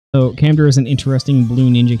So Kamdor is an interesting blue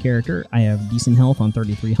ninja character. I have decent health on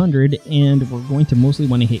 3300, and we're going to mostly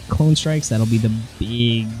want to hit clone strikes. That'll be the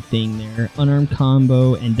big thing there. Unarmed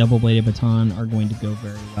combo and double-bladed baton are going to go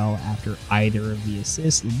very well after either of the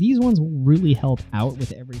assists. These ones will really help out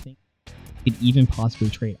with everything. You could even possibly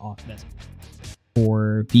trade off this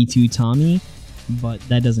for V2 Tommy, but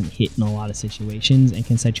that doesn't hit in a lot of situations and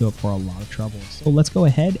can set you up for a lot of trouble. So let's go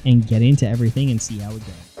ahead and get into everything and see how it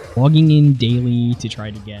goes. Logging in daily to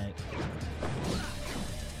try to get...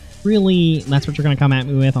 Really, that's what you're going to come at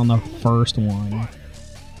me with on the first one.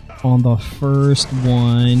 On the first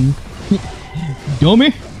one.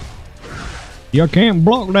 Dummy! You can't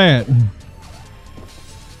block that!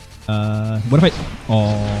 What if I... Oh, I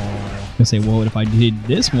was going to say, what if I did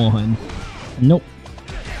this one? Nope.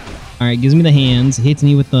 Alright, gives me the hands, hits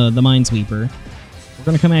me with the Minesweeper. We're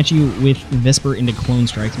gonna come at you with Vesper into clone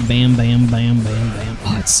strikes. Bam, bam, bam, bam, bam.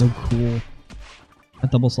 Oh, it's so cool. That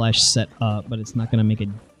double slash set up, but it's not gonna make a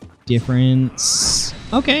difference.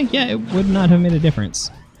 Okay, yeah, it would not have made a difference.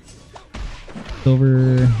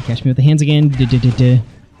 Over, catch me with the hands again.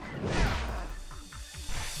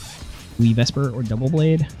 We Vesper or double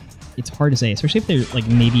blade? It's hard to say, especially if they're like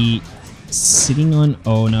maybe sitting on.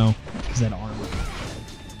 Oh no, is that armor?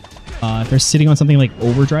 If they're sitting on something like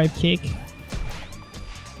overdrive kick.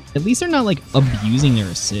 At least they're not, like, abusing their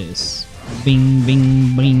assists. Bing,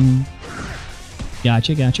 bing, bing.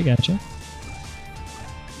 Gotcha, gotcha, gotcha.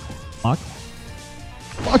 Block.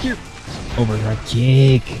 Block here. Overdrive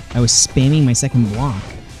kick. I was spamming my second block.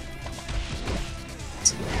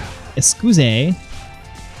 Excuse. I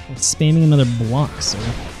was spamming another block, sir.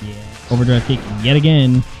 Yeah. Overdrive kick yet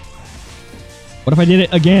again. What if I did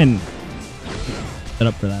it again? Set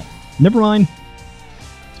up for that. Never mind.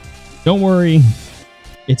 Don't worry.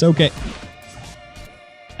 It's okay.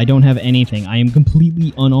 I don't have anything. I am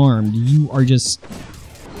completely unarmed. You are just...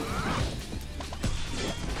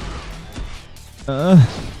 No!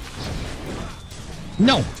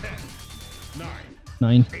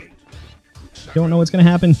 9. Don't know what's gonna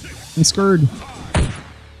happen. I'm scared.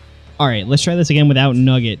 Alright, let's try this again without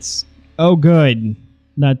nuggets. Oh, good.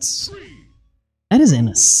 That is an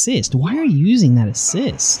assist. Why are you using that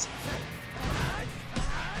assist?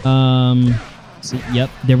 So, yep,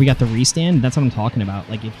 there we got the restand. That's what I'm talking about.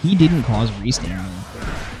 Like, if he didn't cause restand,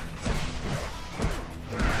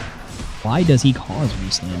 why does he cause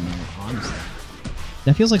restand, honestly?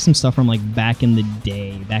 That feels like some stuff from, like, back in the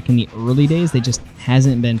day. Back in the early days, they just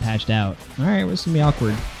hasn't been patched out. Alright, well, this is gonna be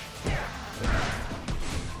awkward.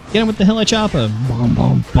 Get him with the Hella Choppa. Boom,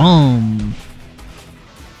 boom, boom.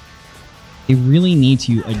 They really need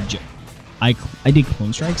to adjust. I did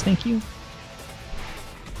clone strikes, thank you.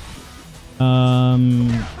 I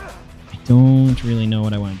don't really know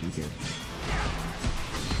what I want to do here.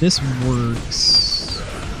 This works.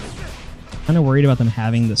 Kind of worried about them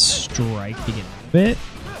having the strike to get out of it.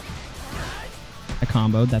 I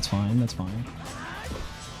comboed, that's fine, that's fine.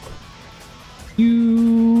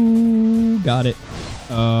 You got it.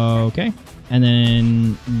 Okay. And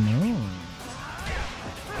then, no.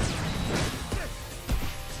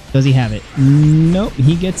 Does he have it? Nope,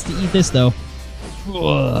 he gets to eat this though.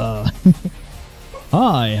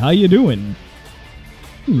 Hi, how you doing?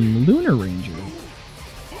 Lunar Ranger.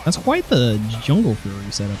 That's quite the Jungle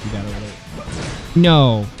Fury setup you got over there.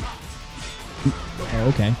 No. Oh,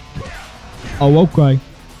 okay. Oh, okay.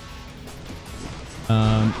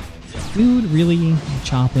 Dude, really?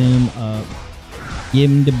 Chop him up.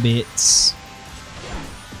 Give him the bits.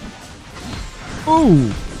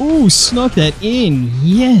 Oh! Oh, snuck that in.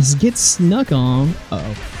 Yes, get snuck on.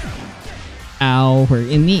 Uh-oh. Ow, we're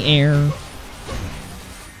in the air.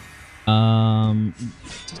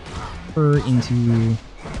 Her into...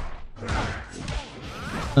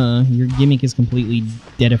 your gimmick is completely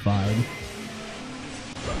deadified.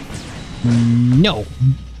 No!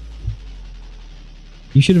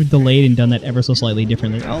 You should have delayed and done that ever so slightly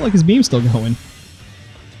differently. Oh, look, his beam's still going.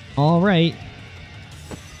 Alright.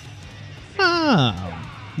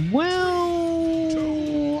 Ah,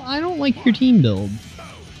 well... I don't like your team build.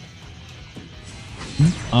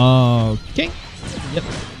 Okay. Yep.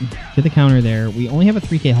 Get the counter there. We only have a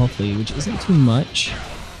 3k health lead, which isn't too much.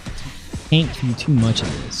 Can't do too much of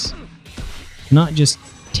this. Not just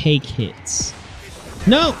take hits.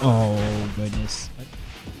 No! Oh, goodness.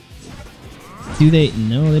 Do they?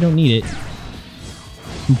 No, they don't need it.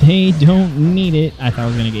 They don't need it. I thought I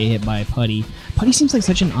was going to get hit by Putty. Putty seems like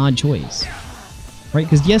such an odd choice. Right?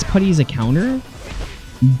 Because yes, Putty is a counter,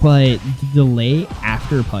 but the delay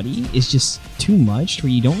after Putty is just too much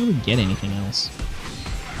where you don't really get anything else.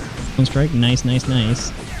 One strike. Nice, nice,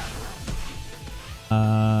 nice.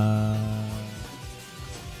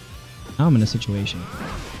 Now I'm in a situation.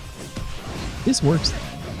 This works.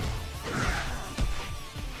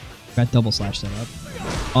 Got double slash set up.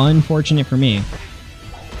 Unfortunate for me.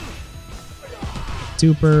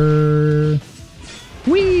 Super.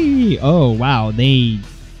 Whee! Oh wow, they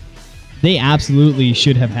absolutely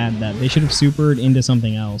should have had that. They should have supered into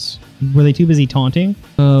something else. Were they too busy taunting?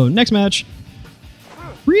 Oh, next match.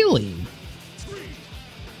 Really?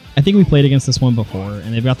 I think we played against this one before,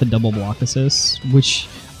 and they've got the double block assists, which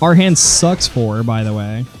our hand sucks for, by the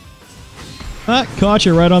way. Ah, caught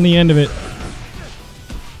you right on the end of it.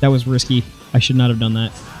 That was risky. I should not have done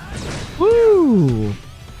that. Woo!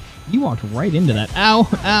 You walked right into that. Ow!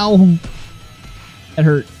 Ow! That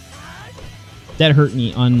hurt. That hurt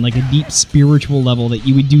me on like a deep spiritual level that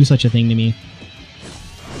you would do such a thing to me.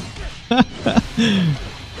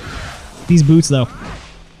 These boots, though.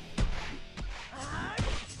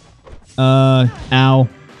 Ow.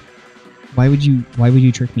 Why would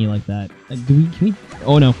you trick me like that? Can we?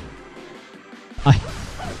 Oh no.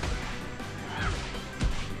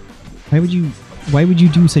 Why would you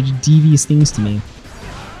do such devious things to me?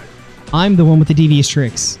 I'm the one with the devious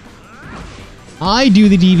tricks. I do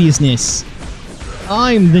the deviousness.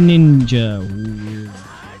 I'm the ninja.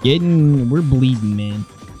 We're bleeding, man.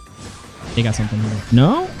 They got something here.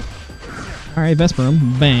 No? Alright,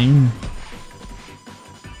 Vesperum. Bang.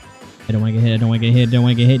 I don't want to get hit, I don't want to get hit, don't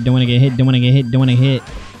want to get hit, don't want to get hit, don't want to get hit, don't want to get hit.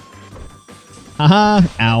 Haha!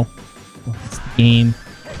 Ow. Oh, that's the game.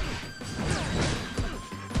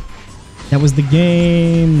 That was the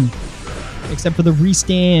game! Except for the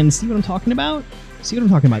restand. See what I'm talking about? See what I'm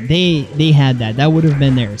talking about? They had that. That would have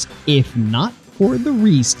been theirs. If not for the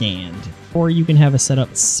restand. Or you can have a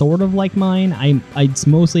setup sort of like mine. It's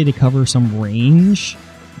mostly to cover some range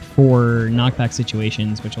for knockback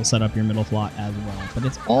situations, which will set up your middle slot as well. But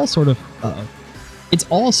it's all sort of it's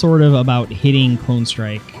all sort of about hitting Clone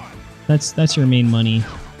Strike. That's your main money.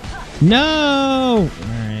 No!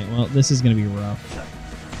 Alright, well, this is gonna be rough.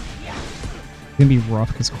 It's gonna be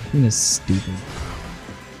rough because Queen is stupid.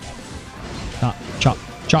 Chop, chop,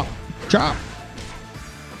 chop, chop!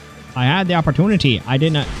 I had the opportunity. I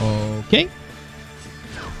did not. Okay.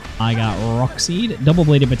 I got Rock Seed,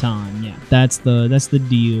 double-bladed baton. Yeah, that's the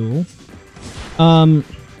deal.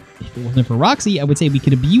 If it wasn't for Roxy, I would say we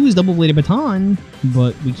could abuse double-bladed baton,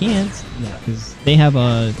 but we can't. Yeah, because they have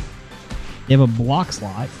a block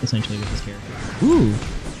slot essentially with this character. Ooh.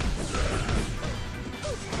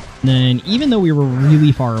 And then even though we were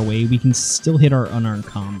really far away, we can still hit our unarmed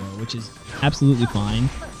combo, which is absolutely fine.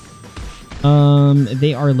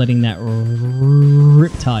 They are letting that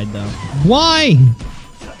Riptide though. Why?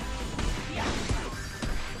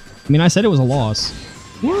 I mean, I said it was a loss.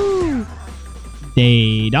 Woo!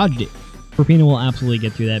 They dodged it. Torpedo will absolutely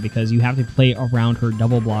get through that because you have to play around her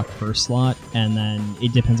double block first slot, and then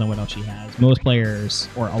it depends on what else she has. Most players,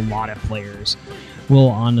 or a lot of players, will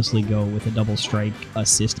honestly go with a double strike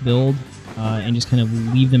assist build and just kind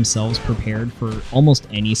of leave themselves prepared for almost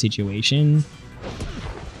any situation.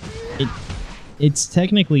 It's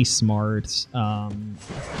technically smart,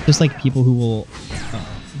 just like people who will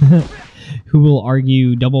who will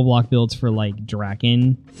argue double block builds for like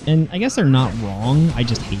Draken, and I guess they're not wrong. I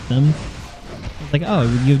just hate them. It's like, oh,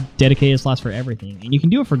 you have dedicated slots for everything, and you can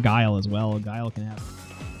do it for Guile as well. Guile can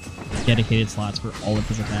have dedicated slots for all of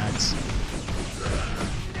his attacks.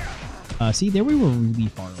 See, there we were really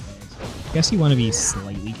far away. I guess you want to be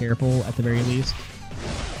slightly careful at the very least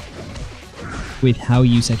with how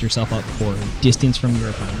you set yourself up for distance from your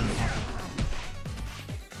opponent.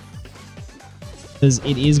 Because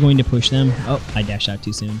it is going to push them. Oh, I dashed out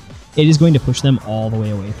too soon. It is going to push them all the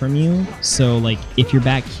way away from you. So, like, if you're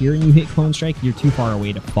back here and you hit Clone Strike, you're too far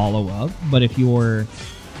away to follow up. But if you're...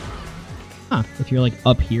 if you're, like,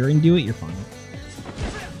 up here and do it, you're fine.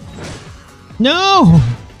 No!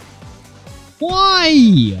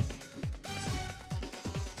 Why?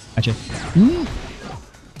 Gotcha.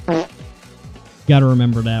 Gotta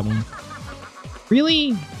remember that one.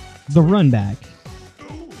 Really? The run back.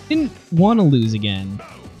 Didn't want to lose again.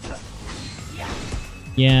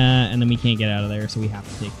 Yeah, and then we can't get out of there, so we have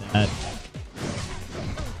to take that.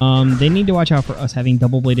 They need to watch out for us having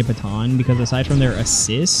double-bladed baton, because aside from their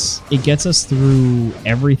assists, it gets us through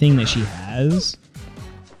everything that she has.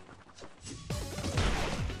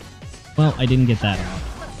 Well, I didn't get that off.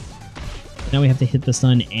 Now we have to hit the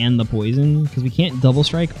stun and the poison, because we can't double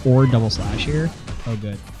strike or double slash here. Oh,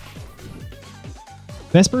 good.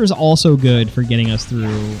 Vesper is also good for getting us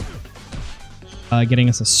through, getting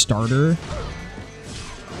us a starter.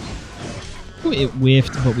 Ooh, it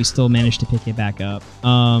whiffed, but we still managed to pick it back up.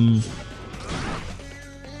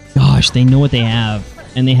 Gosh, they know what they have,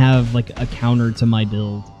 and they have like a counter to my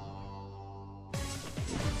build.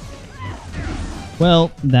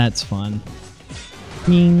 Well, that's fun.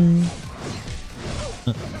 Ding.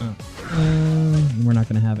 We're not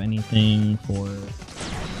going to have anything for...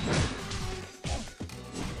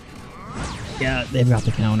 Yeah, they've got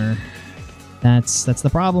the counter. That's the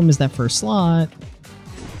problem, is that first slot.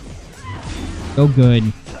 Oh, good.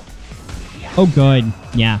 Oh, good.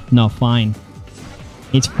 Yeah, no, fine.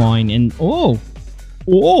 It's fine. And, oh!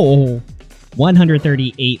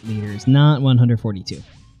 138 liters, not 142.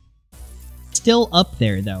 Still up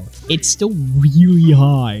there, though. It's still really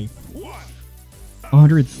high.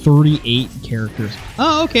 138 characters.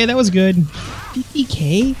 Oh, okay, that was good.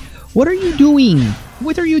 50k? What are you doing?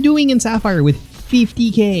 What are you doing in Sapphire with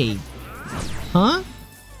 50k? Huh?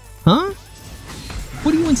 Huh?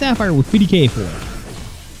 What are you in Sapphire with 50k for?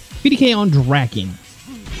 50k on Draken.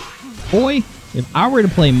 Boy, if I were to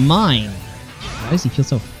play mine... Why does he feel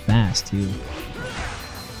so fast, too?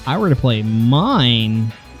 If I were to play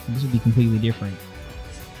mine, this would be completely different.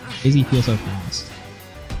 Why does he feel so fast?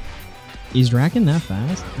 Is Draken that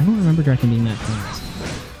fast? I don't remember Draken being that fast.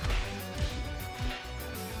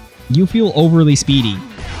 You feel overly speedy.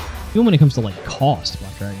 Even when it comes to, like, cost,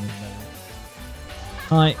 Black Dragon is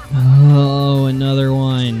better. Oh, another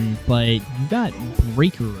one. But you got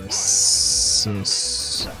Breaker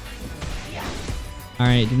Assist.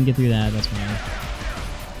 Alright, didn't get through that. That's fine.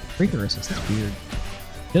 Breaker Assist, that's weird.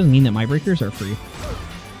 Doesn't mean that my breakers are free.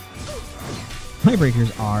 My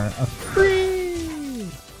breakers are free!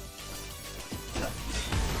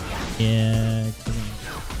 Yeah.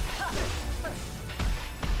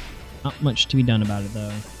 Not much to be done about it,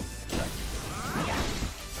 though.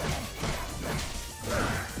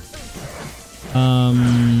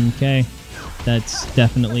 Okay. That's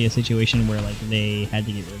definitely a situation where, like, they had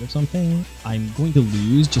to get rid of something. I'm going to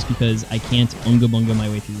lose just because I can't unga bunga my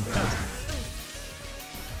way through these guys.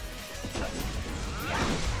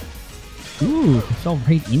 Ooh, I fell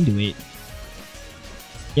right into it.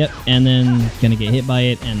 Yep, and then gonna get hit by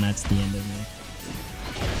it, and that's the end of me.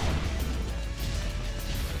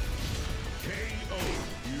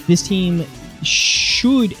 This team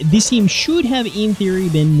should have, in theory,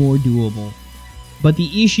 been more doable. But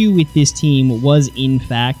the issue with this team was, in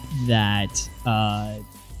fact, that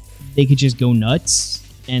they could just go nuts,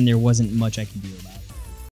 and there wasn't much I could do about it.